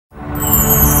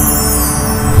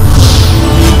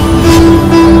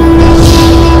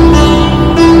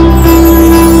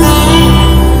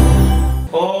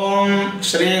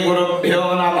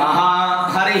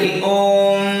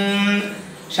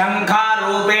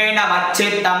योगेन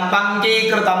मच्चित्तं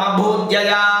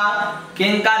पङ्कीकृतमभूद्यया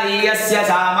किङ्करीयस्य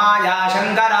सामाया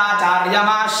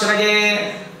शङ्कराचार्यमाश्रये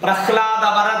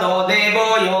प्रह्लादवरदो देवो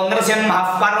यो नृसिंहः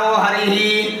परो हरिः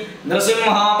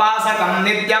नृसिंहोपासकं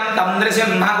नित्यं तं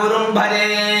नृसिंहगुरुं भजे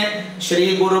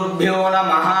श्रीगुरुभ्यो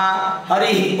नमः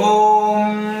हरि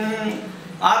ओम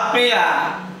आत्मीय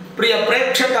प्रिय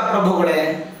प्रेक्षक प्रभुगळे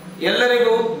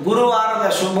ಎಲ್ಲರಿಗೂ ಗುರುವಾರದ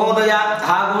ಶುಭೋದಯ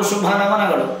ಹಾಗೂ ಶುಭ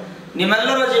ನಮನಗಳು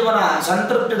ನಿಮ್ಮೆಲ್ಲರ ಜೀವನ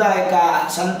ಸಂತೃಪ್ತಿದಾಯಕ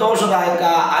ಸಂತೋಷದಾಯಕ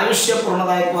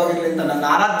ಆಯುಷ್ಯಪೂರ್ಣದಾಯಕವಾಗಿರಲಿ ಅಂತ ನನ್ನ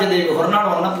ಆರಾಧ್ಯ ದೇವಿ ಹೊರನಾಡು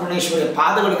ಅನ್ನಪೂರ್ಣೇಶ್ವರಿಯ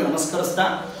ಪಾದಗಳಿಗೆ ನಮಸ್ಕರಿಸ್ತಾ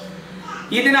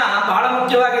ಈ ದಿನ ಬಹಳ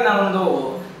ಮುಖ್ಯವಾಗಿ ನಾನೊಂದು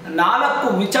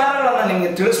 4 ವಿಚಾರಗಳನ್ನು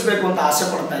ನಿಮಗೆ ತಿಳಿಸಬೇಕು ಅಂತ ಆಸೆ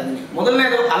ಪಡ್ತಾ ಇದ್ದೀನಿ.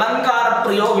 ಮೊದಲನೇದು ಅಲಂಕಾರ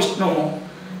ಪ್ರಿಯೋ ವಿಷ್ಣು,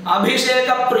 ಅಭಿಷೇಕ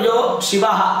ಪ್ರಿಯೋ ಶಿವ,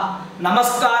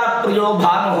 ನಮಸ್ಕಾರ ಪ್ರಿಯೋ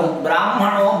ಭಾನು,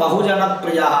 ಬ್ರಾಹ್ಮಣೋ ಬಹುಜನ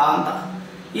ಪ್ರಿಯ ಅಂತ.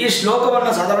 ಈ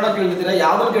ಶ್ಲೋಕವನ್ನು ಸಾಧಾರಣ ಕೇಳಿರ್ತೀರ,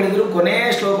 ಯಾವುದನ್ನು ಕೇಳಿದ್ರು ಕೊನೆಯ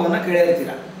ಶ್ಲೋಕವನ್ನು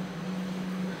ಕೇಳಿರ್ತೀರ.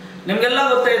 ನಿಮಗೆಲ್ಲ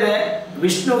ಗೊತ್ತೇ ಇದೆ,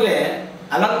 ವಿಷ್ಣುಗೆ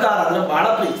ಅಲಂಕಾರ ಅಂದರೆ ಬಹಳ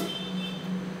ಪ್ರೀತಿ.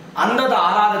 ಅಂದದ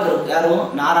ಆರಾಧಕರು ಯಾರು?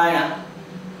 ನಾರಾಯಣ.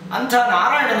 ಅಂಥ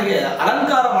ನಾರಾಯಣನಿಗೆ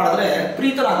ಅಲಂಕಾರ ಮಾಡಿದ್ರೆ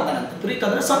ಪ್ರೀತನಾಗ್ತಾನಂತೆ. ಪ್ರೀತ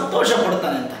ಅಂದರೆ ಸಂತೋಷ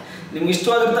ಪಡ್ತಾನೆ ಅಂತ. ನಿಮ್ಗೆ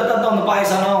ಇಷ್ಟವಾಗಿರ್ತಕ್ಕಂಥ ಒಂದು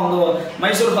ಪಾಯಸನ, ಒಂದು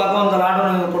ಮೈಸೂರು ಪಾಕ, ಒಂದು ಲಾಡು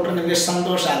ನೀವು ಕೊಟ್ಟರೆ ನಿಮಗೆ ಎಷ್ಟು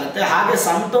ಸಂತೋಷ ಆಗುತ್ತೆ. ಹಾಗೆ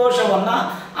ಸಂತೋಷವನ್ನು,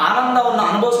 ಆನಂದವನ್ನು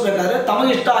ಅನುಭವಿಸ್ಬೇಕಾದ್ರೆ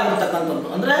ತಮಗಿಷ್ಟ ಆಗಿರ್ತಕ್ಕಂಥದ್ದು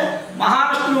ಅಂದರೆ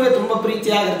ಮಹಾವಿಷ್ಣುವಿಗೆ ತುಂಬ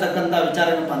ಪ್ರೀತಿಯಾಗಿರ್ತಕ್ಕಂಥ ವಿಚಾರ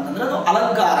ಏನಪ್ಪ ಅಂತಂದರೆ ಅದು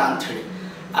ಅಲಂಕಾರ ಅಂಥೇಳಿ.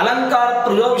 ಅಲಂಕಾರ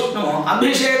ಪ್ರಿಯೋ ವಿಷ್ಣು,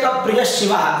 ಅಭಿಷೇಕ ಪ್ರಿಯ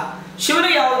ಶಿವ.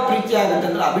 ಶಿವನಿಗೆ ಯಾವುದು ಪ್ರೀತಿ ಆಗುತ್ತೆ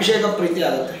ಅಂದರೆ ಅಭಿಷೇಕ ಪ್ರೀತಿ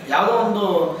ಆಗುತ್ತೆ. ಯಾವುದೋ ಒಂದು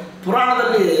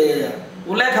ಪುರಾಣದಲ್ಲಿ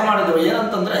ಉಲ್ಲೇಖ ಮಾಡಿದ್ರು,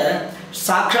 ಏನಂತಂದರೆ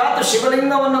ಸಾಕ್ಷಾತ್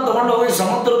ಶಿವಲಿಂಗವನ್ನು ತಗೊಂಡು ಹೋಗಿ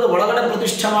ಸಮುದ್ರದ ಒಳಗಡೆ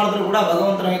ಪ್ರತಿಷ್ಠೆ ಮಾಡಿದ್ರು ಕೂಡ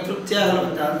ಭಗವಂತನಿಗೆ ತೃಪ್ತಿ ಆಗಲ್ಲ.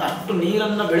 ಅಷ್ಟು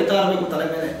ನೀರನ್ನು ಬೆಳೀತಾ ಇರಬೇಕು ತಲೆ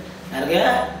ಮೇಲೆ. ಯಾರಿಗೆ?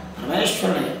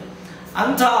 ಪರಮೇಶ್ವರನಿಗೆ.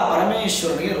 ಅಂಥ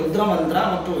ಪರಮೇಶ್ವರನಿಗೆ ರುದ್ರಮಂತ್ರ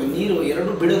ಮತ್ತು ನೀರು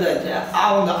ಎರಡು ಬಿಡದ ಇದ್ರೆ ಆ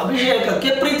ಒಂದು ಅಭಿಷೇಕಕ್ಕೆ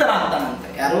ಪ್ರೀತನಾಗ್ತಾನಂತೆ.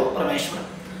 ಯಾರು? ಪರಮೇಶ್ವರ.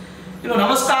 ಇನ್ನು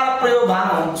ನಮಸ್ಕಾರ ಪ್ರಿಯೋ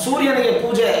ಭಾನು, ಸೂರ್ಯನಿಗೆ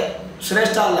ಪೂಜೆ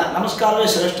ಶ್ರೇಷ್ಠ ಅಲ್ಲ, ನಮಸ್ಕಾರವೇ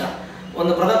ಶ್ರೇಷ್ಠ.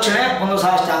 ಒಂದು ಪ್ರದಕ್ಷಿಣೆ, ಒಂದು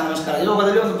ಸಾಷ್ಟಾಂಗ ನಮಸ್ಕಾರ.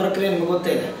 ಯೋಗದಲ್ಲಿ ಒಂದು ಪ್ರಕ್ರಿಯೆ ನಿಮಗೆ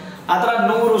ಗೊತ್ತೇ ಇದೆ. ಆ ಥರ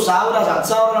 100, 1000,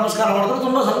 10,000 ನಮಸ್ಕಾರ ಮಾಡಿದ್ರೆ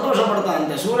ತುಂಬ ಸಂತೋಷ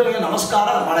ಪಡ್ತಾನಂತೆ. ಸೂರ್ಯನಿಗೆ ನಮಸ್ಕಾರ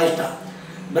ಭಾಳ ಇಷ್ಟ.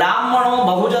 ಬ್ರಾಹ್ಮಣೋ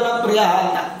ಬಹುಜನ ಪ್ರಿಯ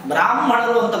ಅಂತ.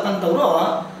 ಬ್ರಾಹ್ಮಣರು ಅಂತಕ್ಕಂಥವ್ರು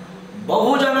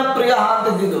ಬಹುಜನ ಪ್ರಿಯ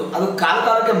ಅಂತಿದ್ದು, ಅದು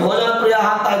ಕಾಲಕ್ಕೆ ಭೋಜನ ಪ್ರಿಯ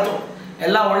ಅಂತ ಆಯಿತು.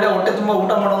 ಎಲ್ಲ ಒಳ್ಳೆ ಹೊಟ್ಟೆ ತುಂಬ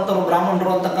ಊಟ ಮಾಡುವಂಥವ್ರು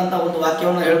ಬ್ರಾಹ್ಮಣರು ಅಂತಕ್ಕಂಥ ಒಂದು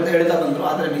ವಾಕ್ಯವನ್ನು ಹೇಳ್ತಾ ಬಂದರು.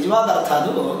 ಆದರೆ ನಿಜವಾದ ಅರ್ಥ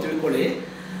ಅದು ತಿಳ್ಕೊಳ್ಳಿ.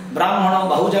 ಬ್ರಾಹ್ಮಣ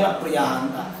ಬಹುಜನ ಪ್ರಿಯ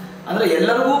ಅಂತ ಅಂದರೆ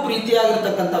ಎಲ್ಲರಿಗೂ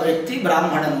ಪ್ರೀತಿಯಾಗಿರ್ತಕ್ಕಂಥ ವ್ಯಕ್ತಿ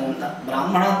ಬ್ರಾಹ್ಮಣನು ಅಂತ.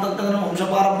 ಬ್ರಾಹ್ಮಣ ಅಂತಕ್ಕಂಥ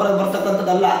ವಂಶಪಾರಂಪರೆ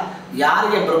ಬರ್ತಕ್ಕಂಥದ್ದಲ್ಲ.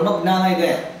 ಯಾರಿಗೆ ಬ್ರಹ್ಮಜ್ಞಾನ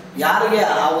ಇದೆ, ಯಾರಿಗೆ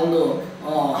ಆ ಒಂದು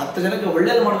 10 ಜನಕ್ಕೆ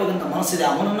ಒಳ್ಳೇದು ಮಾಡಬೇಕಂತ ಮನಸ್ಸಿದೆ,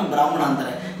 ಅವನನ್ನು ಬ್ರಾಹ್ಮಣ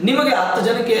ಅಂತಾರೆ. ನಿಮಗೆ 10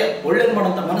 ಜನಕ್ಕೆ ಒಳ್ಳೇದು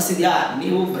ಮಾಡೋಂಥ ಮನಸ್ಸಿದೆಯಾ,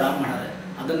 ನೀವು ಬ್ರಾಹ್ಮಣರೇ.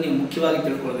 ಅದನ್ನು ನೀವು ಮುಖ್ಯವಾಗಿ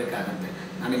ತಿಳ್ಕೊಳ್ಬೇಕಾಗತ್ತೆ.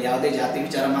 ನಾನು ಯಾವುದೇ ಜಾತಿ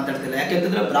ವಿಚಾರ ಮಾತಾಡ್ತಿಲ್ಲ.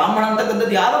 ಯಾಕೆಂತಂದರೆ ಬ್ರಾಹ್ಮಣ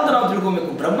ಅಂತಕ್ಕಂಥದ್ದು ಯಾರು ಅಂತ ನಾವು ತಿಳ್ಕೊಬೇಕು.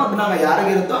 ಬ್ರಹ್ಮಜ್ಞಾನ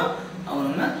ಯಾರಿಗಿರುತ್ತೋ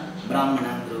ಅವನನ್ನು ಬ್ರಾಹ್ಮಣ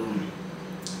ಅಂದರು.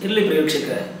 ಇರಲಿ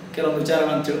ಪ್ರೇಕ್ಷಕರೇ, ಕೆಲವೊಂದು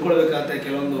ವಿಚಾರಗಳನ್ನು ತಿಳ್ಕೊಳ್ಬೇಕಾಗತ್ತೆ.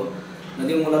 ಕೆಲವೊಂದು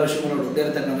ನದಿ ಮೂಲ ಋಷಿ ಮೂಲ ವೃದ್ಧಿ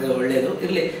ಇರತಕ್ಕಂಥದ್ದು ಒಳ್ಳೆಯದು.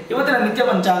 ಇರಲಿ, ಇವತ್ತಿನ ನಿತ್ಯ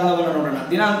ಪಂಚಾಂಗವನ್ನು ನೋಡೋಣ.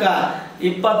 ದಿನಾಂಕ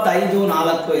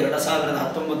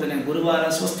 25/4/2019 ಗುರುವಾರ,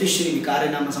 ಸ್ವಸ್ತಿ ಶ್ರೀ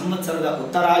ವಿಕಾರಿನಾಮ ಸಂವತ್ಸರದ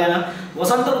ಉತ್ತರಾಯಣ,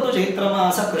 ವಸಂತ ಋತು ಚೈತ್ರ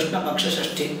ಮಾಸ, ಕೃಷ್ಣ ಪಕ್ಷ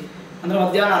ಷಷ್ಠಿ. ಅಂದರೆ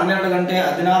ಮಧ್ಯಾಹ್ನ 12 ಗಂಟೆ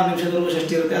 16 ನಿಮಿಷದವರೆಗೂ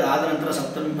ಷಷ್ಠಿ ಇರುತ್ತೆ. ಅದಾದ ನಂತರ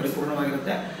ಸಪ್ತಮಿ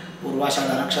ಪರಿಪೂರ್ಣವಾಗಿರುತ್ತೆ. ಪೂರ್ವಾಷಾಢ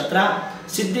ನಕ್ಷತ್ರ,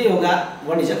 ಸಿದ್ಧಿಯೋಗ,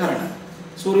 ವಣಿಜ ಕರಣ.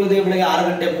 ಸೂರ್ಯೋದಯ ಬೆಳಗ್ಗೆ 6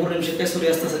 ಗಂಟೆ 3 ನಿಮಿಷಕ್ಕೆ,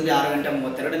 ಸೂರ್ಯಾಸ್ತ ಸಂಜೆ 6 ಗಂಟೆ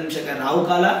 32 ನಿಮಿಷಕ್ಕೆ.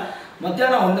 ರಾಹುಕಾಲ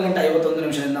ಮಧ್ಯಾಹ್ನ 1 ಗಂಟೆ 51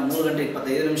 ನಿಮಿಷದಿಂದ 3 ಗಂಟೆ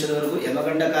 25 ನಿಮಿಷದವರೆಗೂ.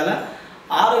 ಯಮಗಂಡ ಕಾಲ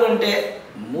 6 ಗಂಟೆ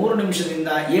 3 ನಿಮಿಷದಿಂದ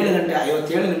 7 ಗಂಟೆ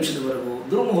 57 ನಿಮಿಷದವರೆಗೂ.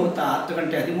 ದುರ್ಮುಹೂರ್ತ 10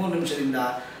 ಗಂಟೆ 13 ನಿಮಿಷದಿಂದ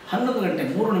 11 ಗಂಟೆ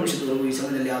 3 ನಿಮಿಷದವರೆಗೂ. ಈ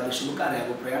ಸಮಯದಲ್ಲಿ ಯಾವುದೇ ಶುಭ ಕಾರ್ಯ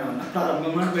ಹಾಗೂ ಪ್ರಯಾಣವನ್ನು ಪ್ರಾರಂಭ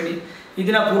ಮಾಡಬೇಡಿ. ಈ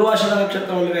ದಿನ ಪೂರ್ವಾಷಾಢ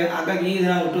ನಕ್ಷತ್ರವಲ್ಲವೇ, ಹಾಗಾಗಿ ಈ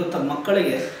ದಿನ ಹುಟ್ಟುವಂಥ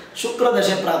ಮಕ್ಕಳಿಗೆ ಶುಕ್ರ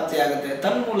ದಶೆ ಪ್ರಾಪ್ತಿಯಾಗುತ್ತೆ.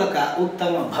 ತನ್ಮೂಲಕ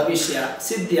ಉತ್ತಮ ಭವಿಷ್ಯ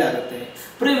ಸಿದ್ಧಿಯಾಗುತ್ತೆ.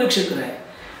 ಪ್ರಿಯ ವೀಕ್ಷಕರೇ,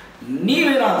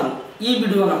 ನೀವೇನಾದರೂ ಈ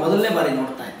ವಿಡಿಯೋನ ಮೊದಲನೇ ಬಾರಿ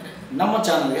ನೋಡ್ತಾ ಇದ್ದರೆ ನಮ್ಮ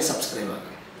ಚಾನಲ್ಗೆ ಸಬ್ಸ್ಕ್ರೈಬ್ ಆಗಿ.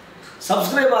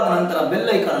 ಸಬ್ಸ್ಕ್ರೈಬ್ ಆದ ನಂತರ ಬೆಲ್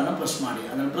ಐಕಾನನ್ನು ಪ್ರೆಸ್ ಮಾಡಿ.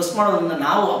 ಅದನ್ನು ಪ್ರೆಸ್ ಮಾಡೋದ್ರಿಂದ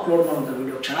ನಾವು ಅಪ್ಲೋಡ್ ಮಾಡುವಂಥ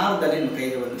ವಿಡಿಯೋ ಕ್ಷಣಾರ್ಧದಲ್ಲಿ ನಿಮ್ಮ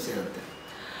ಕೈಗೆ ಬಂದು ಸೇರುತ್ತೆ.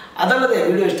 ಅದಲ್ಲದೆ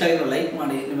ವಿಡಿಯೋ ಇಷ್ಟ ಆಗಿರೋ ಲೈಕ್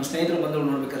ಮಾಡಿ, ನಿಮ್ಮ ಸ್ನೇಹಿತರು ಬಂಧುಗಳು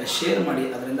ನೋಡಬೇಕಾದ್ರೆ ಶೇರ್ ಮಾಡಿ.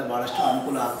 ಅದರಿಂದ ಭಾಳಷ್ಟು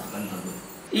ಅನುಕೂಲ ಆಗ್ತಕ್ಕಂಥದ್ದು.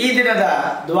 ಈ ದಿನದ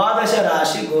 12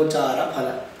 ರಾಶಿ ಗೋಚಾರ ಫಲ.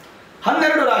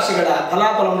 12 ರಾಶಿಗಳ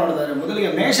ಫಲಾಫಲವನ್ನು ನೋಡಿದರೆ ಮೊದಲಿಗೆ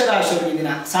ಮೇಷರಾಶಿಯವರು ಈ ದಿನ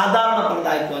ಸಾಧಾರಣ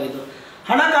ಫಲದಾಯಕವಾಗಿದ್ದು,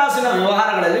 ಹಣಕಾಸಿನ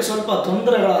ವ್ಯವಹಾರಗಳಲ್ಲಿ ಸ್ವಲ್ಪ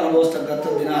ತೊಂದರೆಗಳು ಅನುಭವಿಸ್ತಕ್ಕಂಥ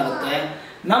ದಿನ ಆಗುತ್ತೆ.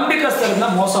 ನಂಬಿಕಸ್ಥರಿಂದ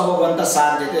ಮೋಸ ಹೋಗುವಂಥ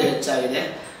ಸಾಧ್ಯತೆ ಹೆಚ್ಚಾಗಿದೆ.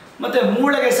 ಮತ್ತು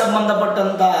ಮೂಳೆಗೆ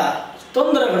ಸಂಬಂಧಪಟ್ಟಂಥ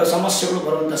ತೊಂದರೆಗಳು, ಸಮಸ್ಯೆಗಳು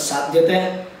ಬರುವಂಥ ಸಾಧ್ಯತೆ.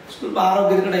 ಸ್ವಲ್ಪ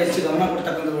ಆರೋಗ್ಯದ ಕಡೆ ಹೆಚ್ಚು ಗಮನ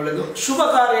ಕೊಡ್ತಕ್ಕಂಥದ್ದು ಒಳ್ಳೆಯದು. ಶುಭ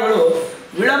ಕಾರ್ಯಗಳು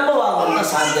ವಿಳಂಬವಾಗುವಂಥ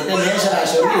ಸಾಧ್ಯತೆ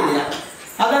ಮೇಷರಾಶಿಯವರಿಗೆ ಈ ದಿನ.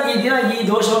 ಹಾಗಾಗಿ ಈ ದಿನ ಈ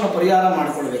ದೋಷವನ್ನು ಪರಿಹಾರ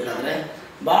ಮಾಡಿಕೊಳ್ಬೇಕಾದ್ರೆ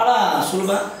ಭಾಳ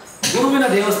ಸುಲಭ. ಗುರುವಿನ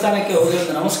ದೇವಸ್ಥಾನಕ್ಕೆ ಹೋಗಿ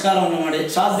ಒಂದು ನಮಸ್ಕಾರವನ್ನು ಮಾಡಿ,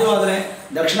 ಸಾಧ್ಯವಾದರೆ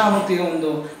ದಕ್ಷಿಣಾಮೂರ್ತಿಗೆ ಒಂದು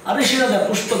ಅರಿಶಿಣದ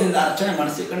ಪುಷ್ಪದಿಂದ ಅರ್ಚನೆ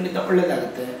ಮಾಡಿಸಿ, ಖಂಡಿತ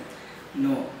ಒಳ್ಳೆಯದಾಗುತ್ತೆ.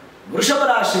 ಇನ್ನು ವೃಷಭ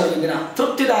ರಾಶಿಯವರಿಗೆ ಈ ದಿನ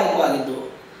ತೃಪ್ತಿದಾಯಕವಾಗಿದ್ದು,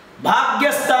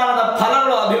 ಭಾಗ್ಯಸ್ಥಾನದ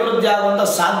ಫಲಗಳು ಅಭಿವೃದ್ಧಿ ಆಗುವಂಥ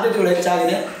ಸಾಧ್ಯತೆಗಳು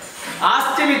ಹೆಚ್ಚಾಗಿದೆ.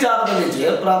 ಆಸ್ತಿ ವಿಚಾರದಲ್ಲಿ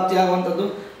ಜಯಪ್ರಾಪ್ತಿಯಾಗುವಂಥದ್ದು.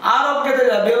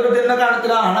 ಆರೋಗ್ಯದಲ್ಲಿ ಅಭಿವೃದ್ಧಿಯನ್ನು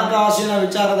ಕಾಣ್ತೀರಾ. ಹಣಕಾಸಿನ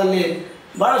ವಿಚಾರದಲ್ಲಿ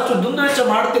ಭಾಳಷ್ಟು ದುಂದುವೆಚ್ಚ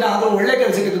ಮಾಡ್ತೀರಾ, ಆದರೂ ಒಳ್ಳೆ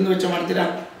ಕೆಲಸಕ್ಕೆ ದುಂದುವೆಚ್ಚ ಮಾಡ್ತೀರಾ.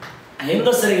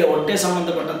 ಹೆಂಗಸರಿಗೆ ಹೊಟ್ಟೆ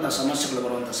ಸಂಬಂಧಪಟ್ಟಂಥ ಸಮಸ್ಯೆಗಳು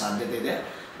ಬರುವಂಥ ಸಾಧ್ಯತೆ ಇದೆ.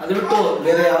 ಅದು ಬಿಟ್ಟು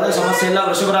ಬೇರೆ ಯಾವುದೇ ಸಮಸ್ಯೆ ಇಲ್ಲ.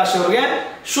 ವೃಷಭ ರಾಶಿಯವರಿಗೆ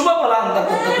ಶುಭ ಫಲ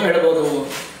ಅಂತಕ್ಕಂಥದ್ದು ಹೇಳ್ಬೋದು.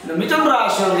 ಮಿಥುನ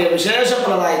ರಾಶಿಯವರಿಗೆ ವಿಶೇಷ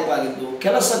ಫಲದಾಯಕವಾಗಿದ್ದು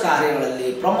ಕೆಲಸ ಕಾರ್ಯಗಳಲ್ಲಿ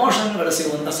ಪ್ರಮೋಷನ್ಗಳು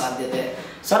ಸಿಗುವಂಥ ಸಾಧ್ಯತೆ,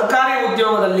 ಸರ್ಕಾರಿ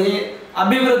ಉದ್ಯೋಗದಲ್ಲಿ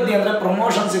ಅಭಿವೃದ್ಧಿ ಅಂದರೆ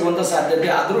ಪ್ರಮೋಷನ್ ಸಿಗುವಂಥ ಸಾಧ್ಯತೆ,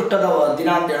 ಅದೃಷ್ಟದ ದಿನ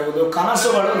ಅಂತ ಹೇಳ್ಬೋದು.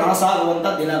 ಕನಸುಗಳು ನನಸಾಗುವಂಥ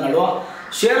ದಿನಗಳು,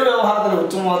 ಷೇರು ವ್ಯವಹಾರದಲ್ಲಿ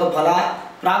ಉತ್ತಮವಾದ ಫಲ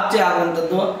ಪ್ರಾಪ್ತಿ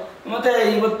ಆಗುವಂಥದ್ದು. ಮತ್ತು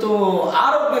ಇವತ್ತು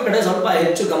ಆರೋಗ್ಯ ಕಡೆ ಸ್ವಲ್ಪ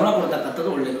ಹೆಚ್ಚು ಗಮನ ಕೊಡ್ತಕ್ಕಂಥದ್ದು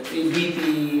ಒಳ್ಳೆಯದು. ಈ ಬಿ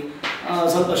ಪಿ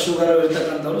ಸ್ವಲ್ಪ ಶುಗರ್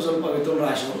ಇರ್ತಕ್ಕಂಥವ್ರು, ಸ್ವಲ್ಪ ಮಿಥುನ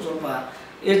ರಾಶಿಯವರು ಸ್ವಲ್ಪ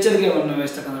ಎಚ್ಚರಿಕೆಯನ್ನು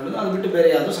ವಹಿಸ್ತಕ್ಕಂಥದ್ದು. ಅದು ಬಿಟ್ಟು ಬೇರೆ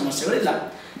ಯಾವುದೂ ಸಮಸ್ಯೆಗಳಿಲ್ಲ.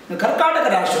 ಕರ್ಕಾಟಕ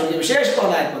ರಾಶಿಯವರಿಗೆ ವಿಶೇಷ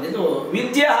ಫಲದಾಯಕವಾಗಿದ್ದು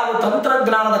ವಿದ್ಯೆ ಹಾಗೂ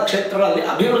ತಂತ್ರಜ್ಞಾನದ ಕ್ಷೇತ್ರಗಳಲ್ಲಿ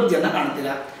ಅಭಿವೃದ್ಧಿಯನ್ನು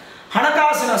ಕಾಣ್ತೀರಾ.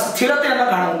 ಹಣಕಾಸಿನ ಸ್ಥಿರತೆಯನ್ನು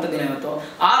ಕಾಣುವಂಥ ದಿನ ಇವತ್ತು.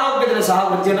 ಆರೋಗ್ಯದಲ್ಲಿ ಸಹ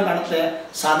ವೃದ್ಧಿಯನ್ನು ಕಾಣುತ್ತೆ.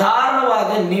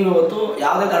 ಸಾಧಾರಣವಾಗಿ ನೀವಿವತ್ತು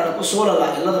ಯಾವುದೇ ಕಾರಣಕ್ಕೂ ಸೋಲಲ್ಲ,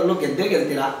 ಎಲ್ಲದರಲ್ಲೂ ಗೆದ್ದೇ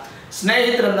ಗೆಲ್ತೀರಾ.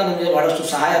 ಸ್ನೇಹಿತರಿಂದ ನಿಮಗೆ ಬಹಳಷ್ಟು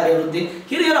ಸಹಾಯ ಅಭಿವೃದ್ಧಿ,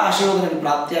 ಹಿರಿಯರ ಆಶೀರ್ವಾದ ನಿಮಗೆ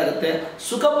ಪ್ರಾಪ್ತಿಯಾಗುತ್ತೆ,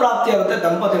 ಸುಖ ಪ್ರಾಪ್ತಿಯಾಗುತ್ತೆ.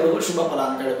 ದಂಪತಿಗಳಿಗೂ ಶುಭ ಫಲ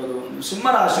ಅಂತ ಹೇಳ್ಬೋದು.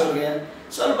 ಸಿಂಹರಾಶಿಯವರಿಗೆ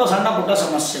ಸ್ವಲ್ಪ ಸಣ್ಣ ಪುಟ್ಟ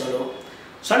ಸಮಸ್ಯೆಗಳು,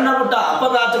 ಸಣ್ಣ ಪುಟ್ಟ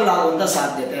ಅಪಘಾತಗಳಾಗುವಂಥ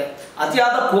ಸಾಧ್ಯತೆ,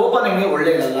 ಅತಿಯಾದ ಕೋಪ ನಿಮಗೆ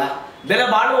ಒಳ್ಳೆಯದಲ್ಲ. ಬೆಲೆ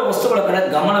ಬಾಳುವ ವಸ್ತುಗಳ ಕಡೆ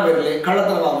ಗಮನವಿರಲಿ,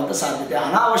 ಕಳ್ಳತನವಾಗುವಂಥ ಸಾಧ್ಯತೆ.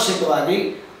 ಅನಾವಶ್ಯಕವಾಗಿ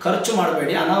ಖರ್ಚು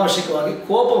ಮಾಡಬೇಡಿ, ಅನಾವಶ್ಯಕವಾಗಿ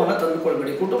ಕೋಪವನ್ನು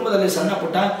ತಂದುಕೊಳ್ಬೇಡಿ. ಕುಟುಂಬದಲ್ಲಿ ಸಣ್ಣ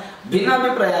ಪುಟ್ಟ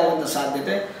ಭಿನ್ನಾಭಿಪ್ರಾಯ ಆಗುವಂಥ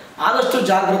ಸಾಧ್ಯತೆ. ಆದಷ್ಟು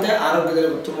ಜಾಗ್ರತೆ,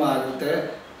 ಆರೋಗ್ಯದಲ್ಲಿ ಉತ್ತಮವಾಗಿರುತ್ತೆ.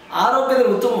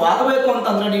 ಆರೋಗ್ಯದಲ್ಲಿ ಉತ್ತಮವಾಗಬೇಕು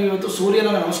ಅಂತಂದರೆ ನೀವು ಇವತ್ತು ಸೂರ್ಯನ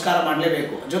ನಮಸ್ಕಾರ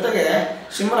ಮಾಡಲೇಬೇಕು. ಜೊತೆಗೆ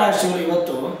ಸಿಂಹರಾಶಿಯವರು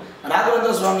ಇವತ್ತು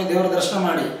ರಾಘವೇಂದ್ರ ಸ್ವಾಮಿ ದೇವರ ದರ್ಶನ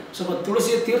ಮಾಡಿ ಸ್ವಲ್ಪ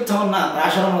ತುಳಸಿ ತೀರ್ಥವನ್ನು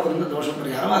ಪ್ರಾಶನ ಮಾಡೋದ್ರಿಂದ ದೋಷ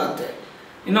ಪರಿಹಾರವಾಗುತ್ತೆ.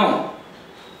 ಇನ್ನು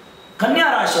ಕನ್ಯಾ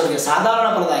ರಾಶಿಯವರಿಗೆ ಸಾಧಾರಣ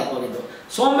ಫಲದಾಯಕವಾಗಿದ್ದು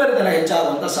ಸೋಂಬೇರಿತನ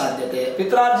ಹೆಚ್ಚಾಗುವಂಥ ಸಾಧ್ಯತೆ,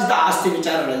 ಪಿತ್ರಾರ್ಜಿತ ಆಸ್ತಿ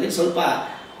ವಿಚಾರಗಳಲ್ಲಿ ಸ್ವಲ್ಪ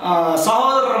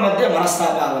ಸಹೋದರರ ಮಧ್ಯೆ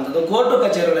ಮನಸ್ತಾಪ ಆಗುವಂಥದ್ದು, ಕೋರ್ಟು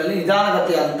ಕಚೇರಿಗಳಲ್ಲಿ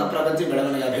ನಿಧಾನಗತಿಯಾದಂಥ ಪ್ರಗತಿ,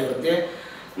 ಬೆಳವಣಿಗೆ, ಅಭಿವೃದ್ಧಿ.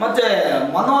 ಮತ್ತು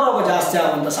ಮನೋರೋಗ ಜಾಸ್ತಿ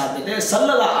ಆಗುವಂಥ ಸಾಧ್ಯತೆ,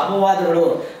 ಸಲ್ಲದ ಅಪವಾದಗಳು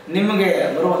ನಿಮಗೆ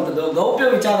ಬರುವಂಥದ್ದು. ಗೌಪ್ಯ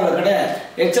ವಿಚಾರಗಳ ಕಡೆ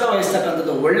ಎಚ್ಚರ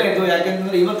ವಹಿಸ್ತಕ್ಕಂಥದ್ದು ಒಳ್ಳೆಯದು.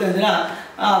 ಯಾಕೆಂತಂದರೆ ಇವತ್ತಿನ ದಿನ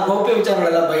ಗೌಪ್ಯ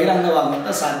ವಿಚಾರಗಳೆಲ್ಲ ಬಹಿರಂಗವಾಗುವಂಥ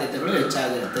ಸಾಧ್ಯತೆಗಳು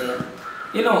ಹೆಚ್ಚಾಗಿರುತ್ತೆ.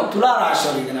 ಇನ್ನು ತುಲಾ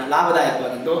ರಾಶಿಯವರಿಗೆ ದಿನ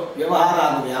ಲಾಭದಾಯಕವಾಗಿದ್ದು ವ್ಯವಹಾರ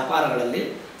ಹಾಗೂ ವ್ಯಾಪಾರಗಳಲ್ಲಿ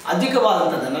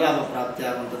ಅಧಿಕವಾದಂಥ ಧನಲಾಭ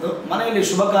ಪ್ರಾಪ್ತಿಯಾಗುವಂಥದ್ದು. ಮನೆಯಲ್ಲಿ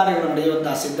ಶುಭ ಕಾರ್ಯಗಳು ನಡೆಯುವಂಥ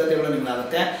ಸಿದ್ಧತೆಗಳು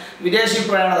ನಿಮಗಾಗುತ್ತೆ. ವಿದೇಶಿ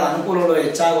ಪ್ರಯಾಣದ ಅನುಕೂಲಗಳು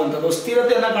ಹೆಚ್ಚಾಗುವಂಥದ್ದು.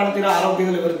 ಸ್ಥಿರತೆಯನ್ನು ಕಾಣ್ತೀರಾ.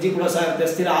 ಆರೋಗ್ಯದಲ್ಲಿ ವೃದ್ಧಿ ಕೂಡ ಸಹ ಇರುತ್ತೆ.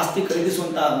 ಸ್ಥಿರ ಆಸ್ತಿ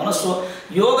ಖರೀದಿಸುವಂಥ ಮನಸ್ಸು,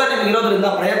 ಯೋಗ ನಿಮಗಿರೋದ್ರಿಂದ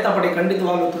ಪ್ರಯತ್ನ ಪಡಿ,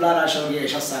 ಖಂಡಿತವಾಗಲೂ ತುಲಾ ರಾಶಿಯವರಿಗೆ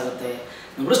ಯಶಸ್ಸಾಗುತ್ತೆ.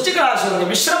 ವೃಶ್ಚಿಕ ರಾಶಿಯವರಿಗೆ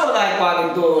ಮಿಶ್ರ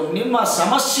ಫಲದಾಯಕವಾಗಿದ್ದು ನಿಮ್ಮ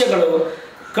ಸಮಸ್ಯೆಗಳು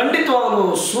ಖಂಡಿತವಾಗಲೂ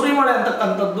ಸುರಿಮಳೆ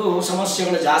ಅಂತಕ್ಕಂಥದ್ದು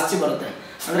ಸಮಸ್ಯೆಗಳು ಜಾಸ್ತಿ ಬರುತ್ತೆ.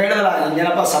 ಅಂದರೆ ಹೇಳಿದಲ್ಲ,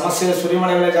 ಏನಪ್ಪ ಸಮಸ್ಯೆ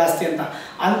ಸುರಿಮಳೆಗಳೇ ಜಾಸ್ತಿ ಅಂತ,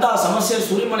 ಅಂಥ ಸಮಸ್ಯೆ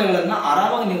ಸುರಿಮಳೆಗಳನ್ನು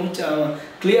ಆರಾಮಾಗಿ ನೀವು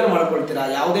ಕ್ಲಿಯರ್ ಮಾಡ್ಕೊಳ್ತೀರಾ.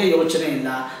 ಯಾವುದೇ ಯೋಚನೆ ಇಲ್ಲ.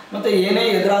 ಮತ್ತು ಏನೇ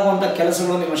ಎದುರಾಗುವಂಥ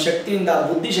ಕೆಲಸಗಳು ನಿಮ್ಮ ಶಕ್ತಿಯಿಂದ,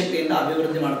 ಬುದ್ಧಿಶಕ್ತಿಯಿಂದ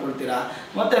ಅಭಿವೃದ್ಧಿ ಮಾಡ್ಕೊಳ್ತೀರಾ.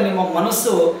 ಮತ್ತು ನಿಮ್ಮ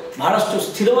ಮನಸ್ಸು ಬಹಳಷ್ಟು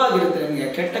ಸ್ಥಿರವಾಗಿರುತ್ತೆ. ನಿಮಗೆ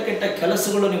ಕೆಟ್ಟ ಕೆಟ್ಟ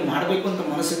ಕೆಲಸಗಳು ನೀವು ಮಾಡಬೇಕು ಅಂತ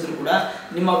ಮನಸ್ಸಿದ್ರು ಕೂಡ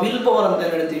ನಿಮ್ಮ ವಿಲ್ ಪವರ್ ಅಂತ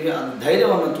ಹೇಳ್ತೀವಿ, ಅದು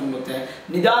ಧೈರ್ಯವನ್ನು ತುಂಬುತ್ತೆ.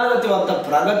 ನಿಧಾನಗತಿಯಾದಂಥ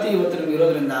ಪ್ರಗತಿ ಇವತ್ತು ನಿಮ್ಗೆ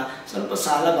ಇರೋದ್ರಿಂದ ಸ್ವಲ್ಪ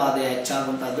ಸಾಲ ಬಾಧೆ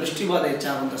ಹೆಚ್ಚಾಗುವಂಥ, ದೃಷ್ಟಿ ಬಾಧೆ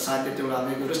ಹೆಚ್ಚಾಗುವಂಥ ಸಾಧ್ಯತೆಗಳು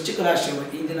ಆಗಬೇಕು. ವೃಶ್ಚಿಕ ರಾಶಿಯವರು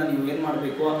ಈ ದಿನ ನೀವು ಏನು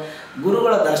ಮಾಡಬೇಕು,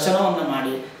 ಗುರುಗಳ ದರ್ಶನವನ್ನು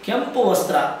ಮಾಡಿ ಕೆಂಪು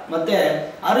ವಸ್ತ್ರ ಮತ್ತು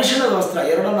ಅರಿಶಿಣದ ವಸ್ತ್ರ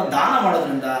ಎರಡನ್ನು ದಾನ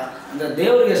ಮಾಡೋದ್ರಿಂದ, ಅಂದರೆ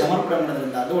ದೇವರಿಗೆ ಸಮರ್ಪಣೆ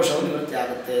ಮಾಡೋದ್ರಿಂದ ದೋಷವು ನಿವೃತ್ತಿ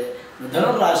ಆಗುತ್ತೆ.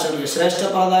 ಧನುರಾಶಿಯವರಿಗೆ ಶ್ರೇಷ್ಠ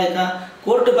ಫಲದಾಯಕ,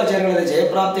 ಕೋರ್ಟ್ ಕಚೇರಿಗಳಲ್ಲಿ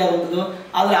ಜಯಪ್ರಾಪ್ತಿ ಆಗುವಂಥದ್ದು.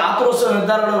 ಆದರೆ ಆಕ್ರೋಶ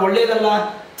ನಿರ್ಧಾರಗಳು ಒಳ್ಳೆಯದಲ್ಲ,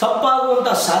 ತಪ್ಪಾಗುವಂಥ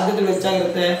ಸಾಧ್ಯತೆಗಳು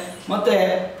ಹೆಚ್ಚಾಗಿರುತ್ತೆ. ಮತ್ತು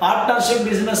ಪಾರ್ಟ್ನರ್ಶಿಪ್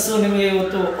ಬಿಸ್ನೆಸ್ಸು ನಿಮಗೆ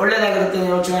ಇವತ್ತು ಒಳ್ಳೆಯದಾಗಿರುತ್ತೆ,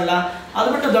 ಯೋಚನೆ ಇಲ್ಲ. ಅದು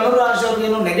ಬಿಟ್ಟು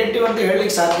ಧನುರಾಶಿಯವ್ರಿಗೇನು ನೆಗೆಟಿವ್ ಅಂತ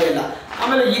ಹೇಳಲಿಕ್ಕೆ ಸಾಧ್ಯ ಇಲ್ಲ.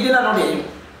 ಆಮೇಲೆ ಈ ದಿನ ನೋಡಿ,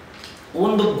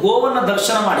 ಒಂದು ಗೋವನ್ನು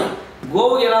ದರ್ಶನ ಮಾಡಿ,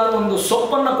 ಗೋವಿಗೆ ಏನಾದರೂ ಒಂದು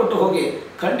ಸೊಪ್ಪನ್ನು ಕೊಟ್ಟು ಹೋಗಿ,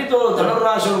 ಖಂಡಿತವಾಗಲೂ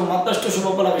ಧನುರಾಶಿಯವರು ಮತ್ತಷ್ಟು ಶುಭ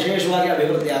ಫಲ ವಿಶೇಷವಾಗಿ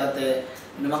ಅಭಿವೃದ್ಧಿ ಆಗುತ್ತೆ.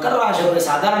 ಮಕರ ರಾಶಿಯವರಿಗೆ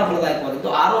ಸಾಧಾರಣ ಫಲದಾಯಕವಾಗಿದ್ದು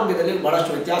ಆರೋಗ್ಯದಲ್ಲಿ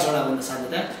ಬಹಳಷ್ಟು ವ್ಯತ್ಯಾಸಗಳಾಗುವಂಥ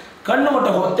ಸಾಧ್ಯತೆ. ಕಣ್ಣು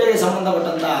ಮತ್ತು ಹೊಟ್ಟೆಗೆ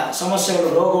ಸಂಬಂಧಪಟ್ಟಂಥ ಸಮಸ್ಯೆಗಳು,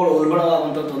 ರೋಗಗಳು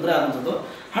ಉಲ್ಬಣವಾಗುವಂಥದ್ದು, ತೊಂದರೆ ಆಗುವಂಥದ್ದು.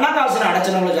 ಹಣಕಾಸಿನ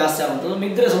ಅಡಚಣೆಗಳು ಜಾಸ್ತಿ ಆಗುವಂಥದ್ದು.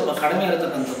 ನಿದ್ರೆ ಸ್ವಲ್ಪ ಕಡಿಮೆ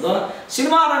ಇರತಕ್ಕಂಥದ್ದು.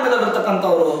 ಸಿನಿಮಾ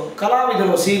ರಂಗದಲ್ಲಿರ್ತಕ್ಕಂಥವ್ರು,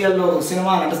 ಕಲಾವಿದರು, ಸೀರಿಯಲ್ಲು,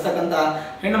 ಸಿನಿಮಾ ನಡೆಸ್ತಕ್ಕಂಥ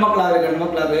ಹೆಣ್ಣು ಮಕ್ಕಳಾಗಲಿ ಗಂಡು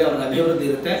ಮಕ್ಕಳಾಗಲಿ ಅವ್ರಿಗೆ ಅಭಿವೃದ್ಧಿ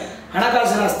ಇರುತ್ತೆ.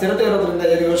 ಹಣಕಾಸಿನ ಸ್ಥಿರತೆ ಇರೋದ್ರಿಂದ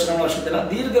ಏನು ಯೋಚನೆ ಅವಶ್ಯಕತೆ ಇಲ್ಲ.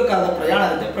 ದೀರ್ಘಕಾಲದ ಪ್ರಯಾಣ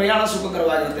ಇರುತ್ತೆ, ಪ್ರಯಾಣ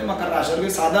ಸುಖಕರವಾಗಿರುತ್ತೆ. ಮಕರ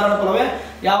ರಾಶಿಯವರಿಗೆ ಸಾಧಾರಣ ಫಲವೇ,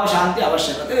 ಯಾವ ಶಾಂತಿ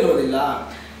ಅವಶ್ಯಕತೆ ಇರೋದಿಲ್ಲ.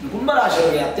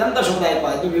 ಕುಂಭರಾಶಿಯವರಿಗೆ ಅತ್ಯಂತ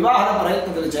ಶುಭದಾಯಕವಾಗಿದ್ದು ವಿವಾಹದ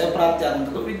ಪ್ರಯತ್ನದಲ್ಲಿ ಜಯಪ್ರಾಪ್ತಿ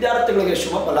ಆಗುವಂಥದ್ದು. ವಿದ್ಯಾರ್ಥಿಗಳಿಗೆ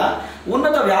ಶುಭ ಫಲ,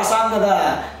 ಉನ್ನತ ವ್ಯಾಸಂಗದ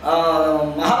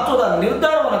ಮಹತ್ವದ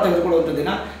ನಿರ್ಧಾರವನ್ನು ತೆಗೆದುಕೊಳ್ಳುವಂಥ ದಿನ.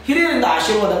 ಹಿರಿಯರಿಂದ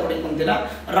ಆಶೀರ್ವಾದ ಪಡೆದುಕೊಂತೀರ.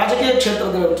 ರಾಜಕೀಯ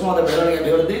ಕ್ಷೇತ್ರದಲ್ಲಿ ಉತ್ತಮವಾದ ಬೆಳವಣಿಗೆ,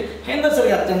 ಅಭಿವೃದ್ಧಿ.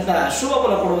 ಹೆಂಗಸರಿಗೆ ಅತ್ಯಂತ ಶುಭ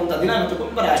ಫಲ ಕೊಡುವಂಥ ದಿನ ಇವತ್ತು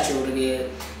ಕುಂಭರಾಶಿಯವರಿಗೆ.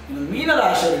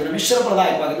 ಮೀನರಾಶಿಯವರಿಗೆ ಮಿಶ್ರ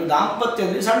ಫಲದಾಯಕವಾಗಿದ್ದು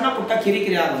ದಾಂಪತ್ಯದಲ್ಲಿ ಸಣ್ಣ ಪುಟ್ಟ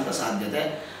ಕಿರಿಕಿರಿ ಆಗುವಂಥ ಸಾಧ್ಯತೆ.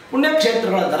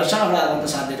 ಪುಣ್ಯಕ್ಷೇತ್ರಗಳ ದರ್ಶನಗಳಾಗುವಂಥ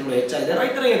ಸಾಧ್ಯತೆಗಳು ಹೆಚ್ಚಾಗಿದೆ.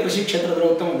 ರೈತರಿಗೆ ಕೃಷಿ ಕ್ಷೇತ್ರದಲ್ಲಿ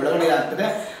ಉತ್ತಮ ಬೆಳವಣಿಗೆ ಆಗ್ತದೆ.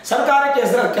 ಸರ್ಕಾರಕ್ಕೆ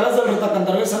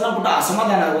ಕೆಲಸದಲ್ಲಿರ್ತಕ್ಕಂಥವ್ರಿಗೆ ಸಣ್ಣ ಪುಟ್ಟ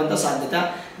ಅಸಮಾಧಾನ ಆಗುವಂಥ ಸಾಧ್ಯತೆ.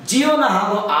 ಜೀವನ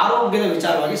ಹಾಗೂ ಆರೋಗ್ಯದ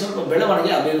ವಿಚಾರವಾಗಿ ಸ್ವಲ್ಪ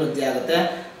ಬೆಳವಣಿಗೆ, ಅಭಿವೃದ್ಧಿ ಆಗುತ್ತೆ.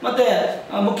 ಮತ್ತು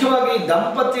ಮುಖ್ಯವಾಗಿ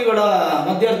ದಂಪತಿಗಳ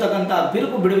ಮಧ್ಯೆ ಇರ್ತಕ್ಕಂಥ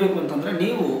ಬಿರುಕು ಬಿಡಬೇಕು ಅಂತಂದರೆ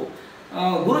ನೀವು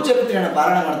ಗುರುಚರಿತ್ರೆಯನ್ನು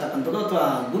ಪಾರಾಯಣ ಮಾಡ್ತಕ್ಕಂಥದ್ದು, ಅಥವಾ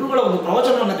ಗುರುಗಳ ಒಂದು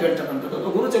ಪ್ರವಚನವನ್ನು ಕೇಳ್ತಕ್ಕಂಥದ್ದು,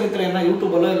 ಅಥವಾ ಗುರುಚರಿತ್ರೆಯನ್ನು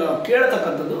ಯೂಟ್ಯೂಬಲ್ಲೋ ಇಲ್ಲ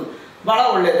ಕೇಳ್ತಕ್ಕಂಥದ್ದು ಭಾಳ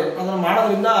ಒಳ್ಳೆಯದು. ಅದನ್ನು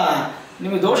ಮಾಡೋದ್ರಿಂದ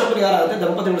ನಿಮಗೆ ದೋಷ ಪರಿಹಾರ ಆಗುತ್ತೆ,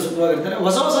 ದಂಪತಿಗಳು ಸುಖವಾಗಿರ್ತಾರೆ.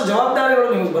 ಹೊಸ ಹೊಸ ಜವಾಬ್ದಾರಿಗಳು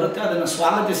ನಿಮಗೆ ಬರುತ್ತೆ, ಅದನ್ನು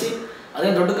ಸ್ವಾಗತಿಸಿ.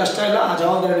 ಅದೇನು ದೊಡ್ಡ ಕಷ್ಟ ಇಲ್ಲ, ಆ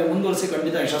ಜವಾಬ್ದಾರಿ ಮುಂದುವರಿಸಿ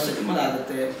ಖಂಡಿತ ಯಶಸ್ಸು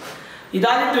ನಿಮ್ಮದಾಗುತ್ತೆ.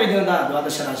 ಇದಾಗಿತ್ತು ಈ ದಿನದ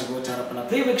ದ್ವಾದಶ ರಾಶಿ ಗೋಚಾರ ಫಲ.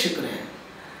 ಪ್ರಿಯ ವೀಕ್ಷಕರೇ,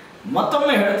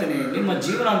 ಮತ್ತೊಮ್ಮೆ ಹೇಳ್ತೀನಿ, ನಿಮ್ಮ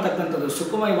ಜೀವನ ಅಂತಕ್ಕಂಥದ್ದು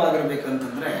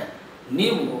ಸುಖಮಯವಾಗಿರಬೇಕಂತಂದರೆ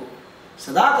ನೀವು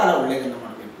ಸದಾಕಾಲ ಒಳ್ಳೆಯದನ್ನು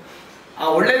ಮಾಡಬೇಕು. ಆ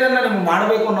ಒಳ್ಳೆಯದನ್ನು ನಿಮಗೆ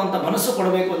ಮಾಡಬೇಕು ಅನ್ನೋಂಥ ಮನಸ್ಸು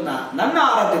ಕೊಡಬೇಕು ಅಂತ ನನ್ನ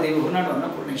ಆರಾಧ್ಯ ದೇವಿ ಹೊರನಾಡು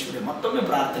ಅನ್ನಪೂರ್ಣೇಶ್ವರಿ ಮತ್ತೊಮ್ಮೆ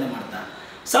ಪ್ರಾರ್ಥನೆ ಮಾಡ್ತಾ,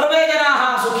 ಸರ್ವೇ ಜನಾಃ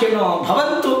ಸುಖಿನೋ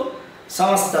ಭವಂತು,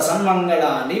 ಸಮಸ್ತ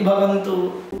ಸನ್ಮಂಗಳಾನಿ ಭವಂತು.